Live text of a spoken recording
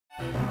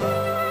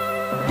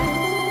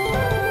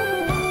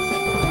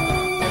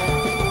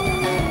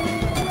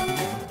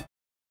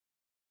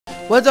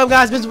What's up,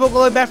 guys?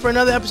 Mr.Vocaloid back for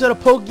another episode of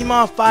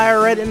Pokemon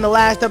Fire Red. In the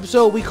last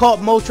episode, we caught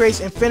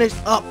Moltres and finished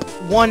up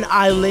one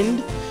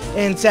island.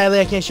 And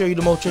sadly, I can't show you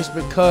the Moltres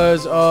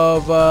because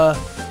of,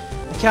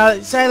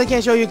 sadly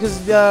can't show you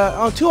because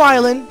on 2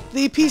 Island,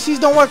 the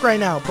PCs don't work right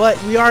now.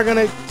 But we are going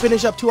to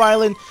finish up 2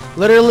 Island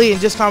literally in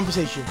just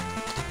conversation.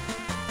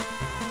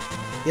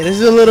 Yeah, this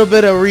is a little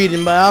bit of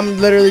reading, but I'm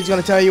literally just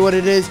going to tell you what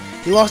it is.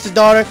 He lost his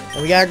daughter,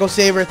 and we got to go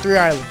save her at 3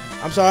 Island.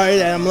 I'm sorry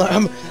that I'm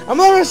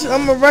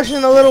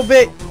rushing a little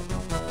bit.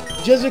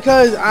 Just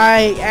because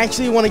I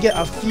actually want to get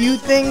a few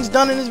things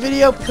done in this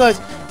video,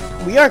 because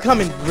we are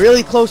coming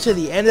really close to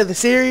the end of the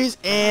series,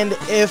 and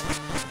if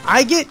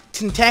I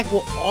can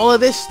tackle all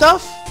of this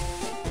stuff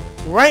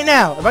right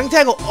now, if I can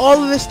tackle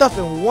all of this stuff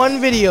in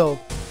one video,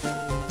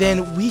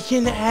 then we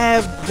can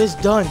have this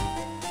done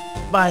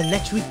by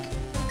next week.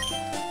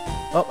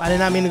 Oh, I did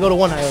not mean to go to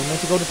 1 island, I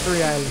meant to go to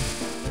 3 Island.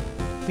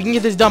 We can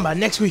get this done by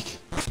next week.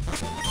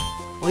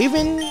 Or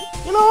even,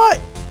 you know what?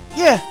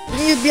 Yeah, we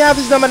can have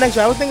this done by next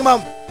week. I was thinking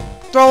about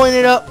throwing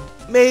it up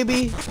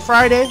maybe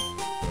Friday.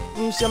 Let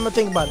me see, I'm gonna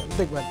think about it.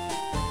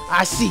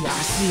 I see.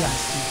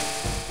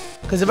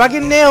 Because if I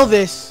can nail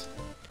this,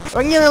 if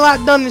I can get a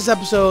lot done this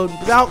episode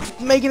without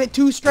making it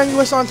too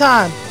strenuous on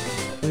time,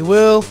 we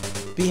will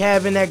be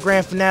having that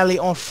grand finale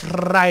on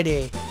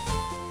Friday.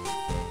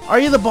 Are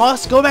you the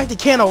boss? Go back to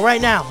Kano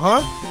right now,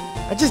 huh?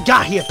 I just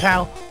got here,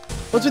 pal.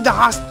 What's with the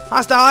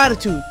hostile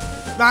attitude?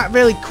 Not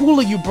really cool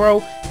of you,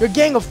 bro. Your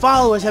gang of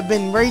followers have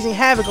been raising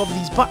havoc over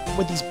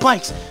with these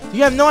bikes. Do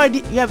you have no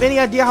idea? You have any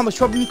idea how much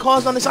trouble you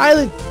caused on this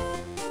island?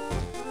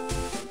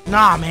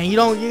 Nah, man, you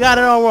got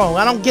it all wrong.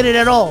 I don't get it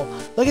at all.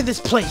 Look at this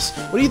place.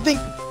 What do you think?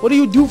 What do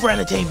you do for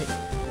entertainment?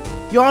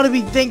 You ought to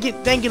be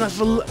thanking us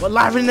for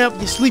livening up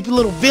your sleepy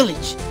little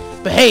village.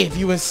 But hey, if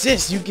you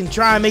insist, you can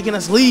try making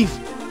us leave.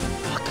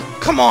 Oh,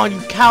 come on,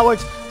 you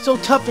cowards! So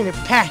tough in your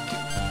pack.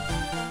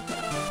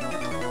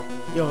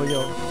 Yo.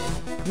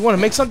 You want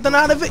to make something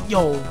out of it?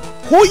 Yo,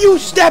 who you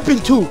stepping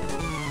to?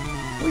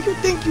 Who you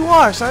think you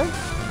are, son?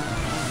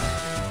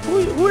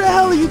 Who the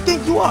hell do you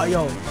think you are,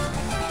 yo?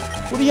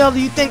 Who the hell do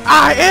you think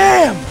I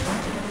am?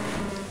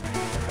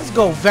 Let's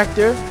go,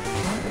 Vector.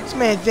 This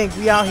man think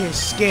we out here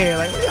scared,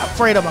 like we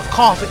afraid of a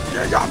coffin.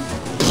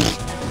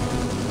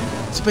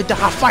 Spit the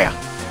hot fire.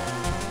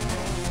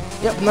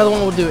 Yep, another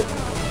one will do it.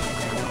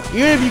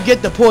 Even if you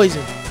get the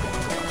poison.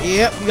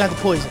 Yep, you got the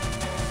poison.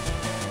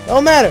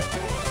 Don't matter.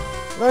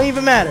 Don't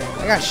even matter.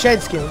 I got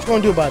shed skin. What you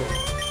gonna do about it?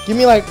 Give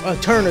me like a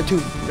turn or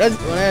two. That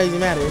doesn't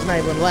matter. It's not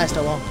even gonna last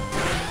that long.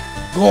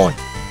 Go on.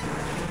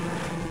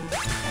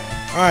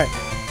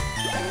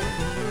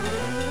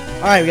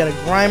 Alright, we got a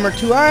Grimer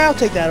too. Alright, I'll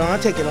take that on. I'll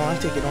take it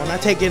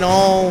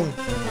on.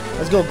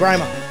 Let's go,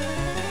 Grimer.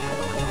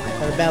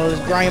 Gotta battle this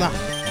Grimer.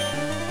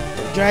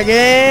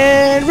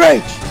 Dragon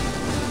Rage!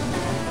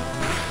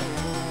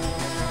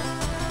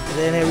 And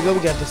then here we go. We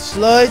got the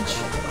Sludge.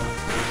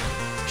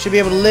 Should be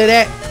able to live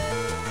that.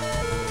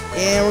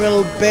 And we're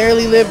gonna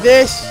barely live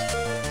this.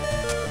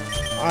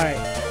 Alright,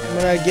 I'm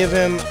gonna give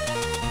him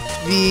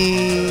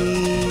the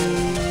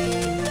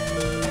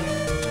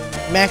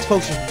max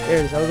potion. There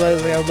it is. I was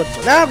looking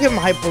for. Now I'll give him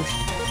a hyper potion.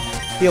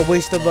 Be a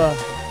waste of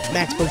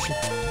max potion.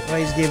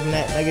 I just gave him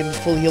that. I can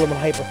fully heal him with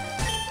hyper.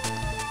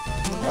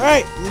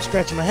 Alright, let me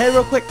scratch my head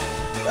real quick.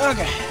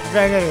 Okay,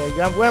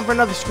 I'm going for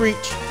another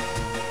Screech.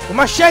 Where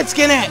my shed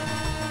skin at?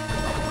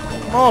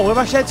 Oh, where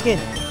my shed skin?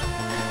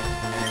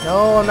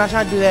 No, I'm not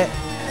trying to do that.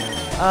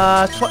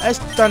 Let's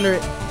thunder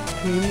it.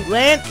 Can you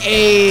land?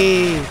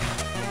 Hey,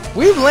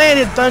 we've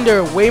landed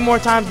thunder way more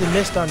times than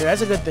missed thunder.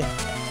 That's a good thing.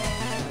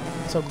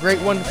 It's a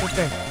great, wonderful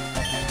thing.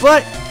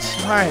 But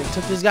alright,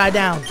 took this guy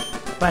down.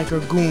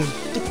 Biker goon.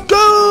 The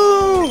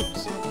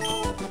goons!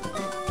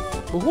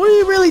 But who do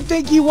you really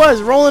think he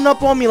was, rolling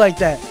up on me like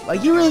that?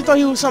 Like, you really thought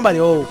he was somebody?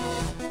 Oh,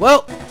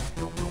 well,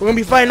 we're gonna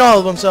be fighting all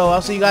of them, so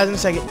I'll see you guys in a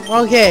second.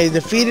 Okay,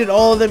 defeated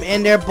all of them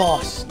and their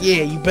boss.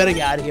 Yeah, you better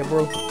get out of here,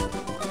 bro.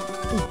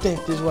 Who do you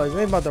think this was?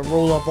 They about to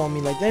roll up on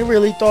me like they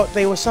really thought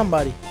they were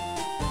somebody.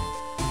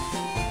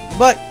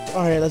 But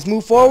alright, let's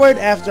move forward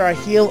after I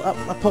heal up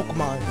my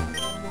Pokemon.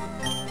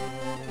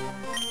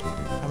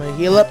 I'm gonna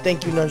heal up.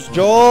 Thank you, Nurse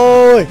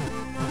Joy.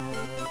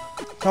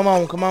 Come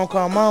on.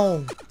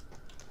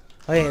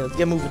 Okay, let's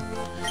get moving.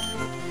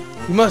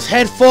 We must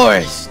head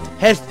forest.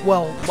 Head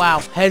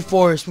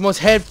forest. We must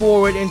head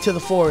forward into the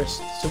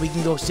forest so we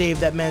can go save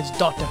that man's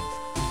daughter.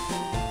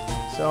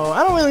 So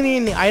I don't really need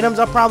any items.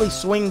 I'll probably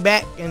swing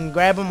back and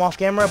grab them off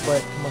camera,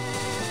 but come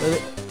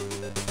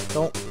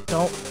on.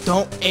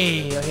 Don't.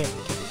 Hey, okay.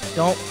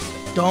 Don't.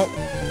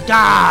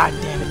 God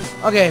damn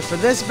it. Okay, for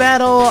this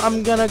battle,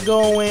 I'm gonna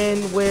go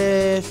in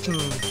with.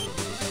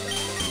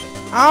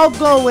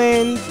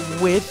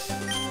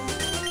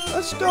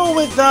 Let's go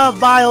with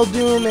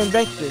Viledoom and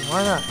Vector.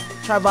 Why not?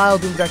 Try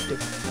Viledoom Vector.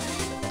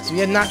 So we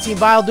have not seen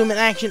Viledoom in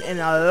action in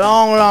a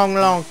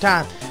long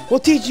time. We'll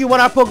teach you what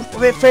our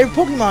favorite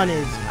Pokemon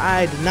is.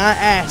 I did not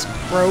ask,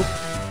 bro.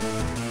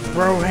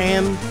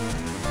 Broham.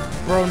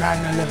 Bro, nah. I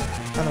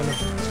don't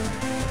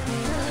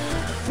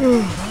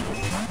know.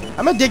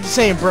 I'm addicted to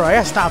saying bro. I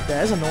gotta stop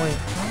that. That's annoying.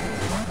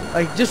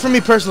 Like, just for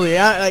me personally,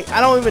 I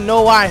don't even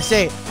know why I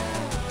say it.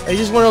 It's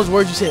just one of those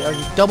words you say.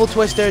 Like, double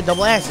twister,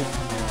 double acid.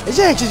 It's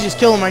actually just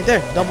kill him right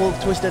there. Double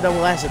twister,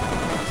 double acid.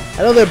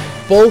 I know they're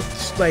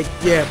both, like,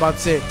 yeah, about to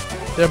say it.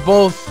 They're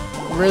both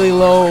really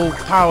low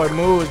powered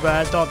moves, but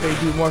I thought they'd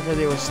do more because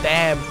they were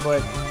stabbed.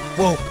 But,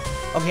 whoa.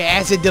 Okay,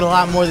 acid did a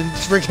lot more than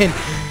freaking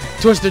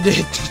Twister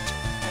did.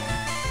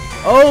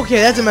 Okay,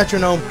 that's a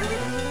metronome.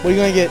 What are you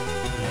gonna get?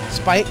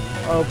 Spike.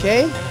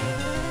 Okay.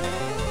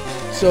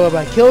 So if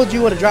I killed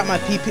you, would have dropped my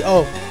PP.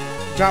 Oh,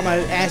 drop my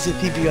acid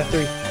PP got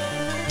 3.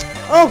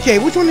 Okay,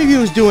 which one of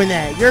you is doing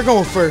that? You're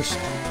going first.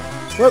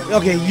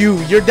 Okay,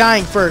 you're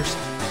dying first.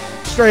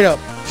 Straight up.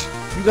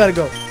 You gotta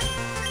go.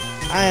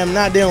 I am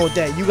not dealing with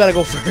that. You gotta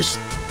go first.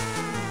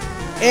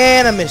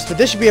 And I missed, but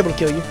this should be able to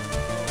kill you.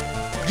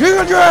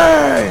 Giga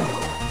Drain!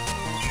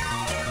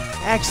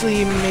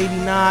 Actually, maybe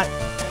not.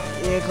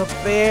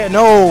 Yeah,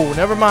 no,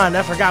 never mind.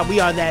 I forgot. We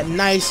are that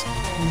nice,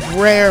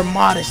 rare,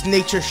 modest,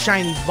 nature,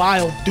 shiny,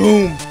 vile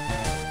doom.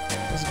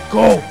 Let's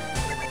go.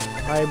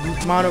 Alright,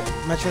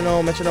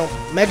 metronome,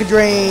 Mega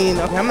Drain.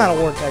 Okay, I'm not a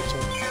orc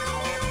actually.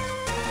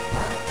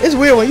 It's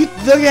weird when you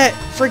look at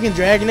freaking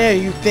Dragonair,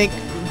 you think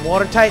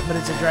water type, but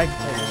it's a dragon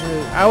type.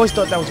 I always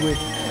thought that was weird.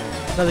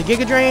 Now the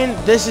Giga Drain,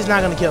 this is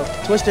not gonna kill.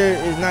 Twister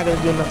is not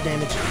gonna do enough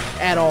damage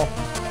at all.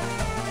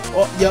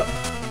 Oh, yep.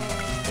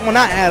 Well,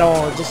 not at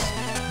all. It just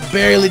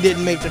barely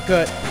didn't make the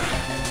cut.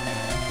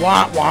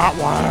 Wah, wah,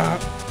 wah.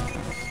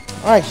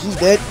 Alright, she's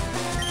dead.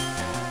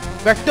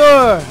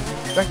 Vector!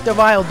 Vector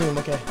Vile Doom,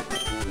 okay.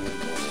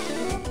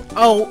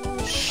 Oh,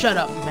 shut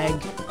up, Meg.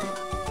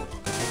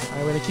 Alright,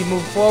 we're gonna keep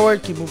moving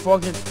forward.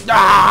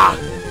 Ah!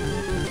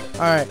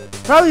 Alright.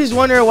 Probably just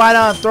wondering why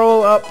not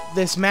throw up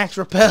this max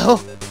repel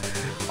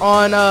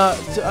on, oh,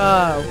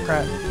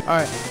 crap.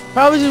 Alright.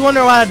 Probably just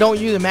wondering why I don't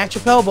use a max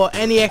repel, but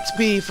any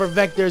XP for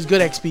Vector is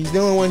good XP. He's the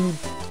only one who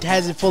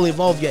hasn't fully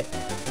evolved yet.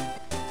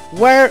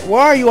 Where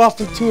are you off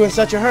to in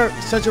such a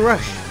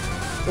rush?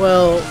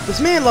 Well,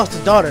 this man lost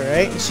his daughter,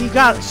 right? And she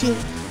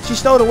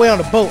stowed away on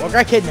a boat or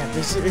got kidnapped.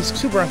 It's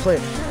super unclear.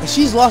 And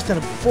she's lost in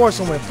a forest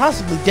somewhere,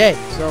 possibly dead.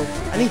 So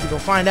I need to go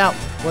find out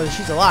whether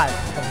she's alive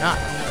or not.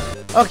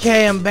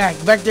 Okay, I'm back.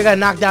 Vector got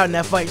knocked out in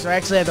that fight, so I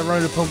actually had to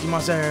run to the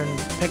Pokemon Center and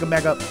pick him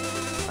back up.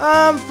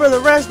 For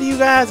the rest of you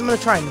guys, I'm gonna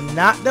try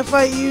not to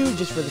fight you,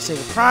 just for the sake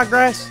of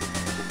progress.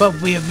 But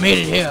we have made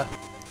it here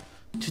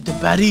to the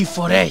Berry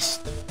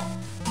Forest.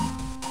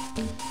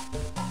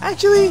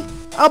 Actually,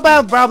 I'll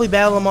probably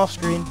battle him off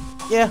screen.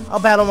 Yeah, I'll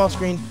battle him off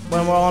screen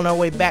when we're on our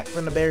way back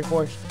from the Berry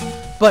Forest.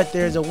 But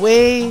there's a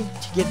way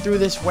to get through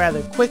this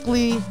rather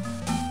quickly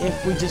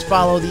if we just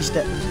follow these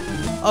steps.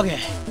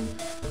 Okay.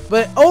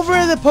 But over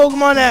the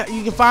Pokemon that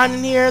you can find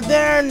in here,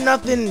 they're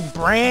nothing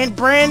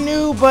brand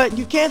new, but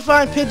you can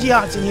find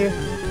Pidgeots in here.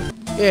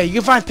 Yeah, you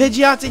can find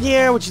Pidgeots in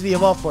here, which is the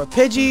evolved for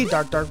Pidgey,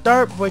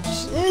 Dark, which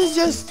is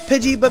just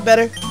Pidgey but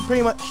better,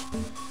 pretty much.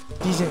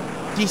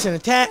 Decent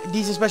attack,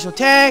 decent special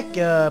attack,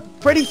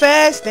 pretty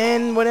fast,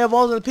 and when it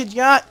evolves into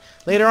Pidgeot,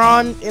 later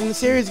on in the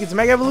series, gets a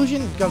Mega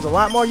Evolution, it becomes a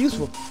lot more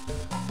useful.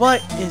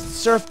 But it's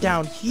surf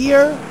down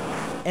here,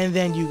 and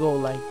then you go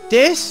like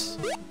this,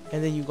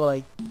 and then you go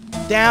like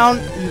down,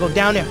 you go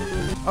down there.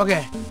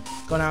 Okay,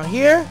 go down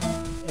here,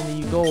 and then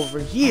you go over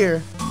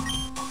here,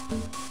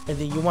 and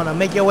then you want to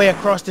make your way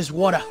across this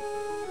water.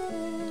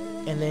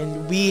 And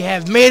then we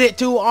have made it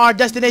to our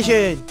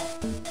destination.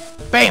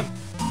 Bam!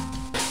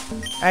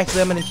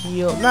 Actually, I'm gonna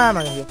heal. Nah, I'm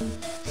not gonna heal.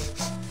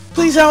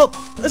 Please help!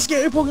 A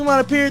scary Pokemon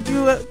appeared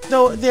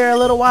through there a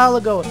little while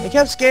ago. It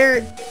kept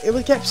scaring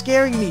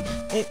me.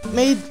 It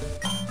made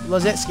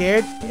Lizette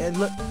scared. And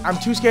look, I'm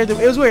too scared to.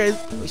 It was weird.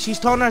 She's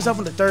talking to herself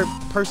in the third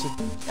person.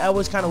 That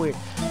was kind of weird.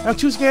 I'm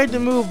too scared to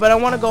move, but I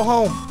want to go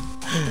home.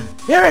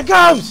 Here it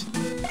comes!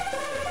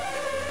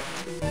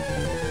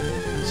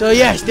 So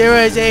yes, there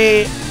is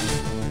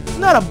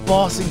not a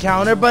boss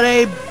encounter, but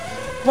a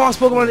boss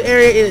Pokemon in the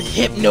area is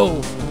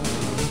Hypno.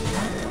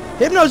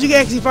 Hypnos you can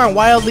actually find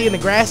wildly in the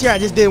grass here. I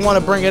just didn't want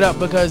to bring it up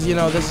because, you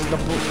know, this is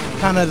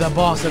kind of the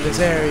boss of this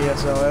area,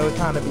 so it would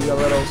kind of be a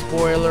little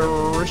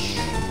spoiler-ish.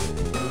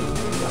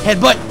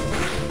 Headbutt!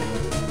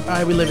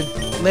 Alright, we living.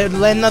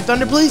 Land on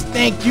Thunder, please.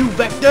 Thank you,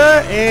 Vector.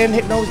 And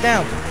Hypno's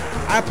down.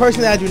 I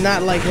personally do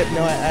not like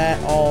Hypno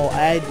at all.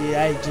 I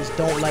just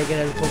don't like it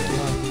as a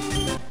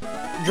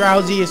Pokemon.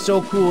 Drowsy is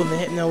so cool, and the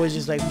Hypno is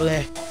just like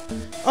bleh.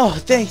 Oh,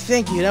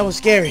 thank you. That was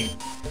scary.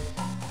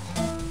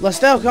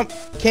 Lestelle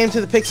came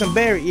to pick some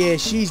berry. Yeah,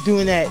 she's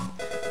doing that.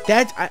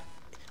 I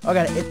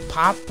got it.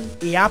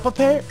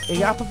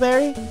 Iapa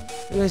berry.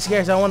 I'm really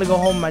scared, so I want to go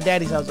home to my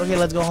daddy's house. Okay,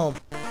 let's go home.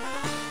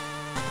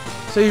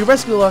 So you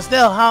rescued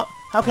Lestelle.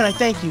 How can I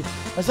thank you?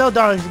 Lestelle,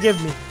 darling,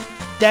 forgive me.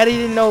 Daddy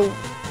didn't know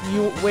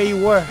where you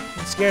were.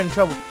 I'm scared and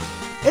troubled.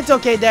 It's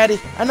okay, Daddy.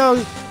 I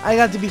know I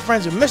got to be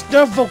friends with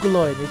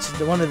Mr.Vocaloid, which is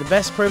one of the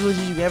best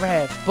privileges you can ever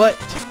have. But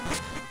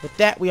with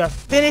that, we are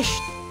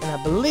finished, and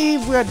I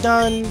believe we are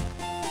done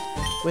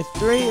with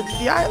 3 of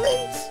the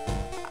islands.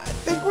 I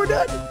think we're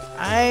done.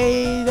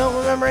 I don't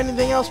remember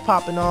anything else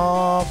popping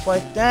off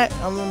like that.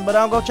 But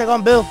I'll go check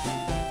on Bill.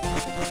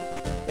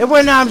 If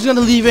we're not, I'm just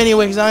gonna leave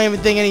anyway because I don't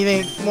even think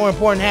anything more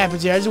important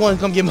happens here. I just want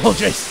to come get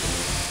Moltres.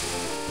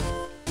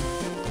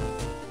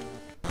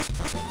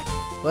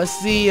 Let's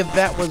see if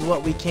that was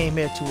what we came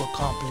here to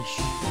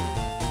accomplish.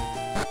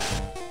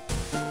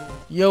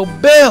 Yo,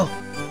 Bill!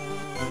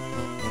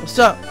 What's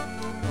up?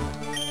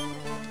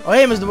 Oh,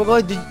 hey, Mr.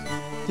 Vocaloid.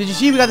 Did you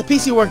see we got the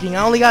PC working?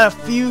 I only got a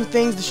few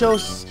things to show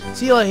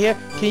Celia here.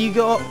 Can you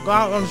go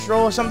out on a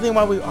stroll or something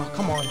while we... Oh,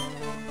 come on.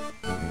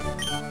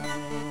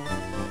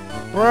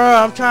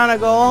 Bruh, I'm trying to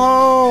go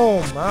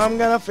home. I'm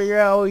gonna figure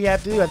out what we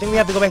have to do. I think we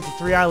have to go back to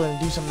 3 Island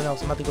and do something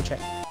else. I'm about to go check.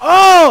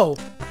 Oh!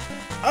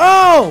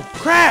 Oh!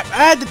 Crap!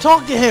 I had to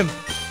talk to him.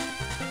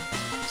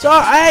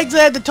 Sorry, I actually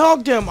had to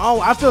talk to him. Oh,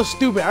 I feel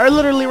stupid. I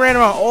literally ran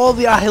around all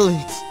the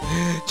islands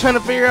trying to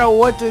figure out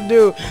what to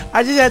do.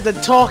 I just had to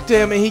talk to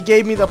him and he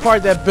gave me the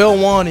part that Bill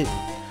wanted.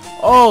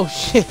 Oh,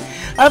 shit.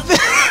 I feel...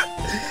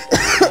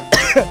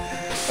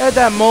 At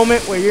that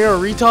moment where you're a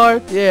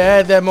retard? Yeah, I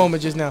had that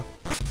moment just now.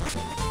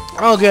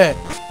 Okay,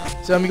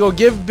 so I'm gonna go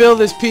give Bill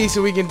this piece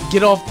so we can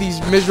get off these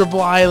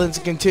miserable islands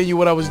and continue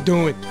what I was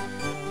doing.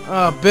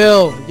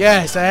 Bill,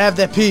 yes, I have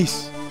that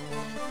piece.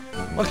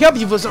 What kept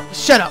you for so...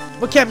 Shut up.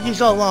 What kept you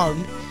so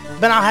long?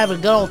 Been out having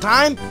a good old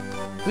time?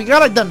 We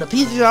got it done. The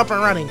piece is up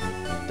and running.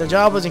 The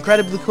job was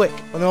incredibly quick.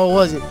 Well, no, it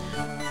wasn't.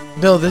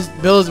 Bill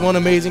is one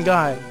amazing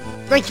guy.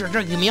 Thanks for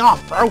drinking me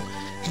off, bro.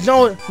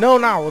 No.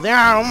 There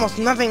are almost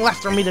nothing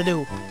left for me to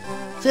do.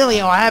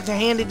 Celia, I have to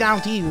hand it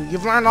down to you.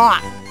 You've learned a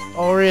lot.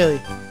 Oh,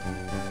 really?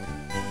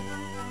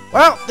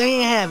 Well, there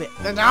you have it.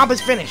 The job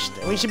is finished.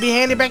 We should be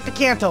handed back to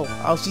Kanto.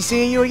 I'll be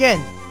seeing you again.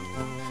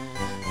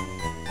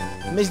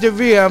 Mr.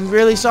 V, I'm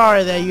really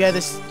sorry that you had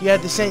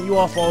to send you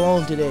off all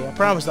alone today. I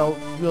promise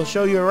we'll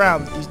show you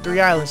around these 3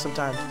 islands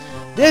sometime.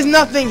 There's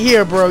nothing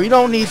here, bro. You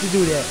don't need to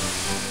do that.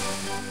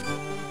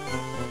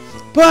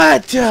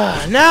 But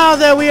now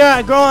that we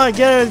are going,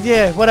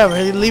 yeah, whatever.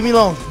 Leave me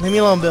alone. Leave me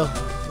alone, Bill.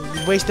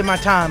 You're wasting my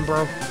time,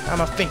 bro. On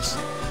my face.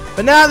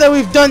 But now that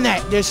we've done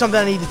that, there's something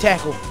I need to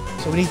tackle.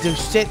 So we need to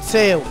set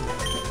sail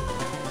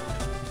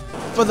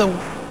for the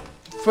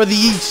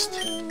east.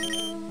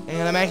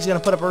 And I'm actually gonna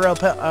put up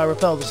a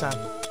rappel this time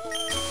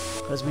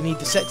because we need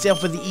to set sail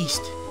for the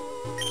east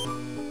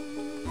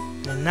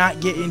and not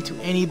get into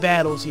any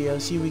battles here.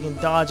 Let's see if we can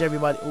dodge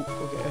everybody. Oh,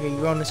 okay,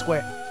 you're on the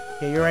square.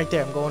 Okay, you're right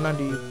there. I'm going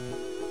under you.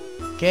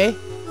 Okay,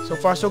 so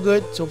far so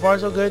good. So far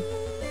so good.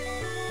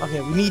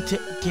 Okay, we need to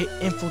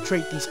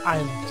infiltrate these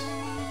islands.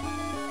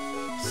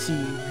 Let's see,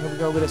 here we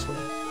go with this one.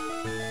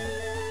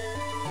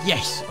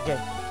 Yes, okay.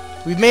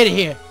 We've made it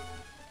here.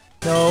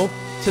 No,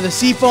 to the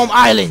Seafoam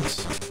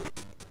Islands.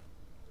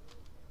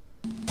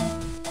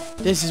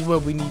 This is where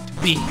we need to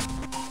be.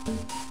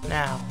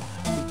 Now,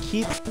 if we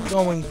keep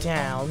going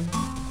down,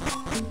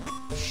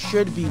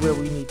 should be where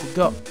we need to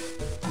go.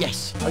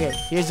 Yes, okay.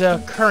 Here's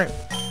a current.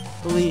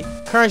 The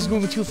current's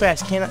moving too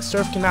fast.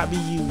 Surf cannot be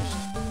used.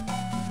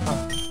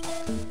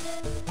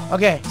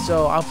 Okay,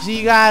 so I'll see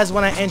you guys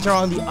when I enter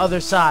on the other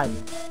side.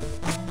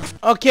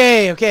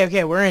 Okay,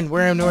 we're in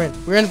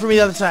from the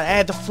other side. I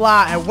had to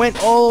fly. I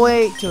went all the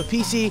way to a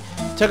PC,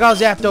 took out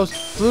Zapdos,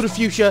 flew to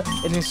Fuchsia,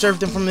 and then surfed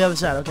them from the other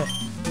side. Okay.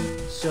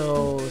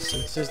 So, let's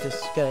see. So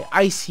this. Got an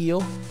ice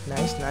heal.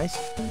 Nice.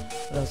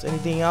 What else?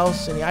 Anything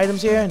else? Any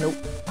items here? Nope.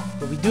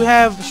 But we do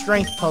have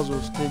strength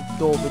puzzles to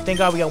go over. Thank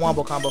God we got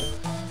Wombo combo.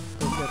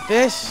 Look at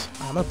this.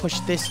 I'm gonna push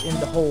this in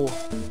the hole.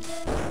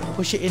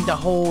 Push it in the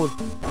hole.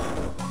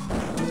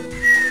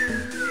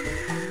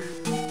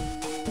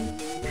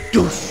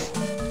 Doosh.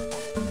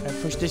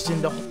 Push this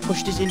in the.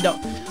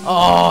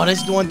 Oh, this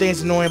is the one thing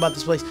that's annoying about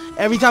this place.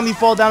 Every time you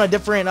fall down a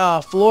different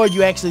floor,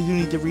 you actually do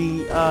need to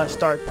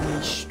restart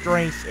the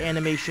strength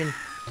animation,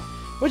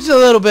 which is a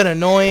little bit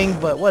annoying,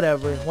 but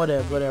whatever.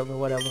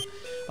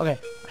 Okay,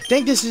 I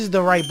think this is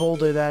the right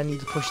boulder that I need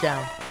to push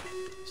down.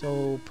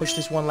 So push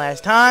this one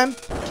last time.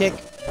 Kick,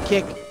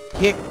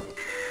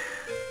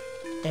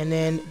 and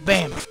then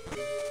bam,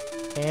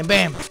 and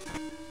bam,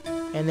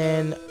 and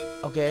then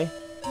okay.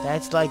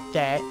 That's like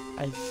that.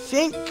 I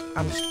think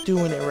I'm just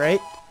doing it right.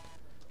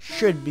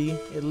 Should be.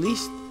 At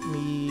least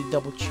me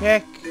double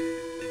check.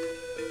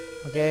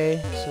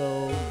 Okay,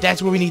 so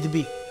that's where we need to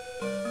be.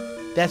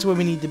 That's where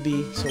we need to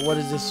be. So what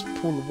is this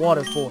pool of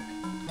water for?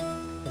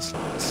 Let's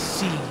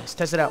see. Let's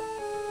test it out.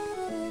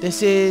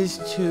 This is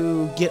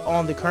to get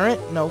on the current.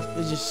 No,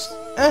 it's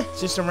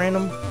just a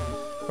random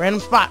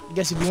spot. I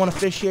guess if you want to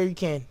fish here, you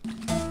can.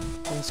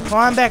 Let's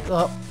climb back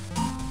up.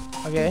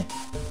 Okay,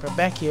 we're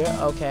back here.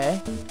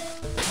 Okay.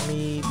 Let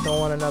me throw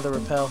on another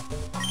rappel.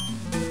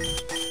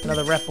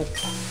 Another repel.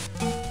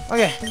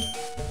 Okay.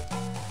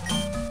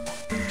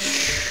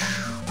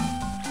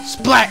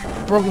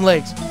 Splat! Broken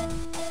legs.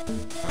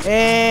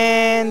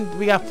 And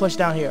we got pushed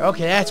down here.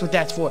 Okay, that's what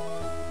that's for.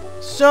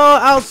 So,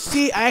 I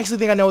actually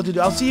think I know what to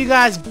do. I'll see you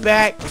guys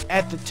back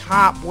at the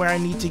top where I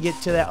need to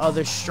get to that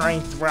other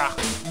strength rock.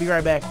 Be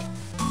right back.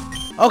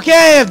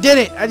 Okay, I did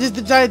it. I just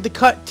decided to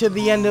cut to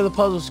the end of the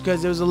puzzles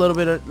because it was a little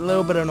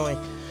bit annoying.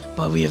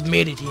 But we have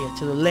made it here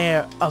to the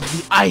lair of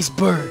the ice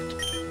bird,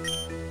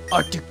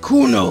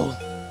 Articuno.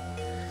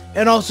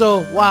 And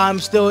also, while I'm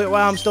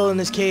still in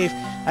this cave,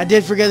 I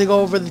did forget to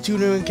go over the 2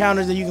 new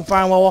encounters that you can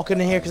find while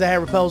walking in here because I had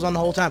repels on the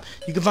whole time.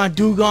 You can find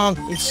Dugong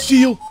and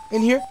Seal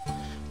in here.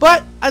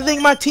 But I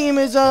think my team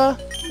is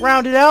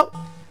rounded out.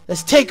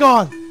 Let's take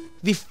on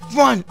the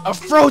fun of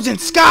Frozen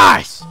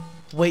Skies.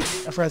 Wait,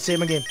 I forgot to say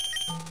them again.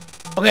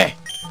 Okay,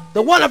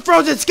 the one of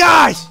Frozen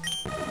Skies.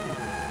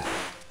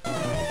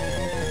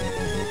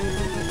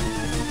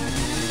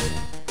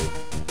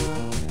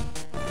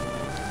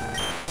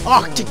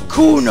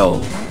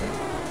 Articuno.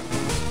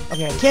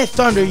 Okay, I can't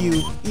thunder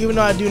you, even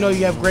though I do know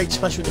you have great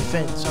special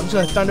defense. So I'm just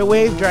gonna Thunder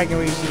Wave, Dragon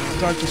Rage to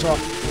start this off.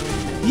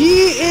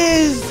 He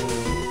is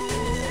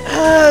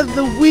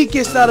the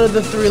weakest out of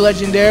the 3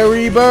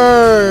 legendary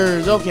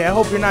birds. Okay, I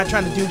hope you're not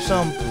trying to do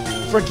some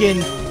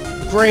freaking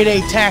grade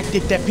A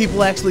tactic that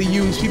people actually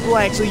use. People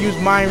actually use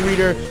Mind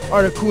Reader,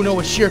 Articuno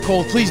with Sheer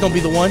Cold. Please don't be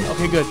the one.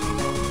 Okay, good.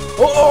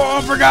 Oh,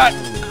 I forgot.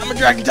 I'm a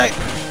Dragon type.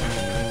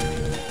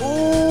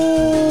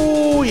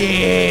 Oh,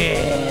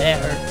 yeah, that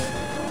hurt.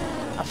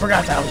 I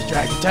forgot that I was a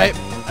Dragon type.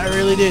 I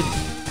really did.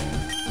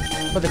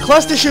 But the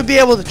cluster should be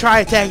able to try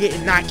attack it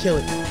and not kill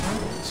it.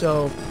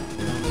 So,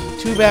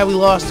 too bad we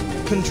lost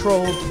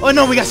control. Oh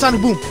no, we got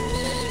Sonic Boom. I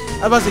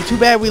was about to say, too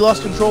bad we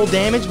lost control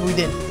damage, but we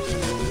didn't.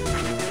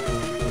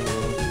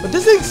 But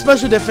this thing's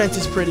special defense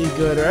is pretty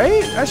good,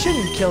 right? I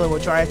shouldn't kill it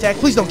with Try Attack.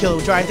 Please don't kill it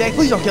with Try Attack.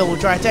 Please don't kill it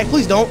with Try Attack.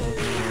 Please don't.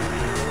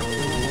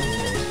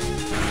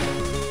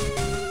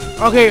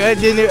 Okay,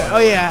 oh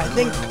yeah, I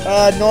think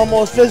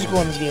normal is physical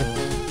in this game.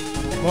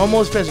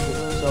 Normal is physical.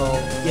 So,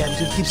 yeah,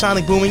 just keep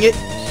Sonic Booming it.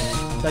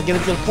 So I get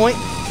it to the point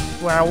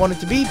where I want it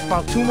to be.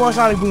 About 2 more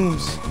Sonic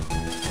Booms.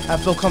 I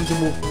feel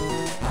comfortable.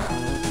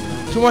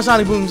 2 more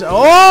Sonic Booms.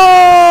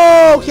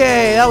 Oh,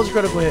 okay, that was a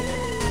critical hit.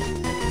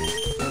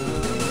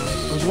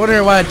 I was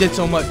wondering why I did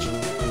so much.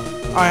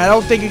 Alright, I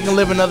don't think you can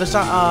live another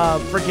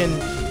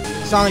freaking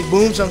Sonic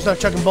Boom, so I'm start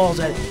chucking balls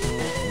at it.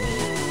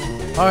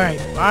 Alright,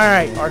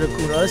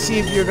 Articuno. Let's see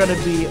if you're gonna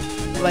be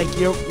like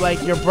your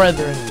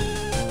brethren.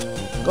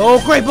 Go,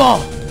 Great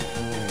Ball!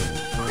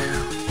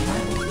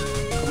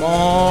 Come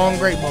on,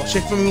 Great Ball.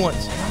 Shake for me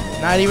once.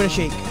 Not even a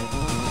shake.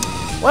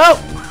 Well,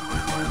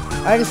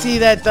 I can see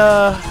that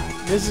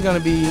this is gonna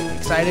be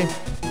exciting.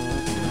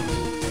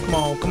 Come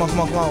on, come on, come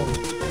on, come on.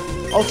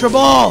 Ultra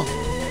Ball!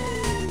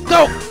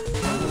 Go!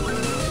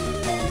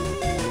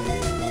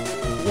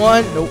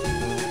 1, nope.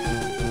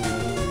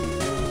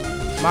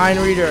 Mind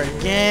Reader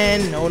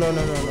again. No.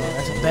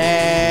 That's a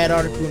bad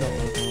Articuno.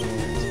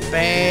 That's a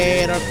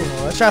bad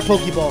Articuno. Let's try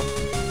Pokeball.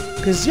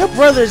 Because your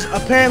brothers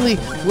apparently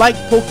like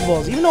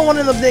Pokeballs. Even though one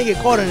of them didn't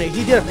get caught in it,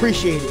 he did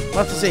appreciate it. I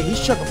have to say, he's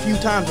chucked a few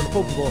times on the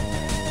Pokeball.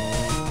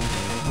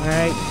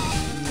 Alright.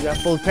 You got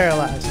fully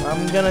paralyzed.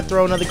 I'm going to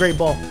throw another Great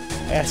Ball.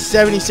 I got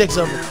 76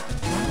 of them.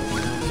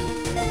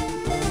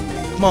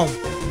 Come on.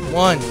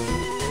 1,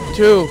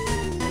 2.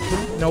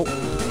 Nope.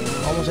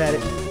 Almost had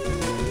it.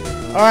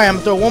 Alright, I'm going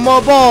to throw one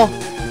more ball.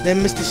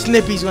 Then Mr.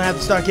 Snippy's going to have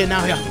to start getting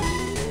out here.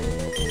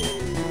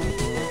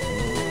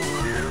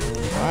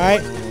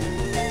 Alright.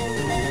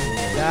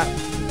 Got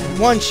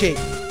 1 shake.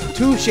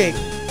 2 shake.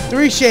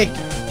 3 shake.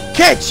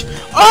 Catch!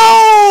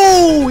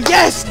 Oh!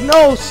 Yes!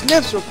 No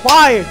sniffs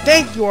required.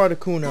 Thank you,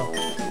 Articuno.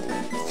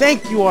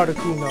 Thank you,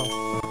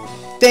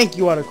 Articuno. Thank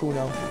you,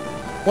 Articuno.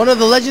 One of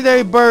the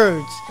legendary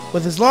birds.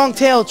 With his long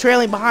tail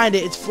trailing behind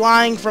it, its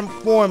flying from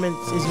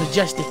performance is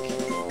majestic.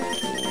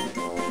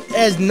 It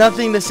has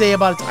nothing to say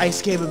about its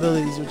ice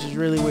capabilities, which is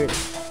really weird.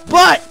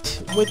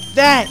 But with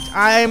that,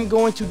 I am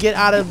going to get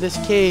out of this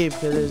cave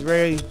because it's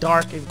very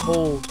dark and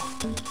cold.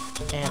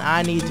 And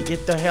I need to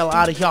get the hell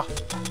out of here.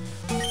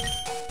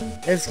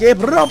 Escape.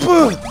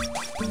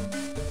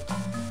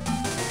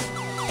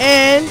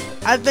 And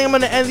I think I'm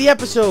going to end the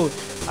episode.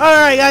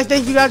 Alright guys,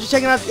 thank you guys for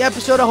checking out the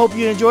episode. I hope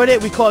you enjoyed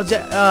it. We called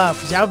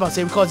Zapdos.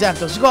 We called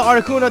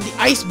Articuno the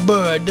Ice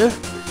Bird.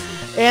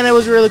 And it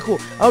was really cool.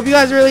 I hope you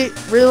guys really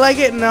like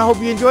it, and I hope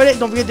you enjoyed it.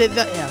 Don't forget to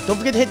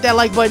hit that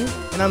like button,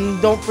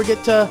 and don't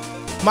forget to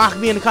mock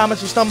me in the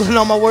comments for stumbling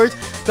on my words.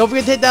 Don't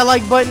forget to hit that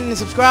like button and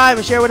subscribe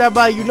and share with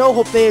everybody you know.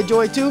 Hope they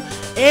enjoy it too.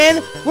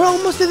 And we're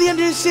almost to the end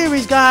of this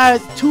series,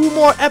 guys. 2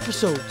 more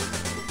episodes.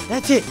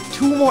 That's it.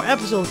 2 more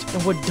episodes,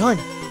 and we're done.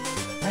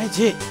 That's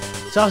it.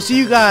 So I'll see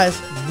you guys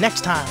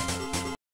next time.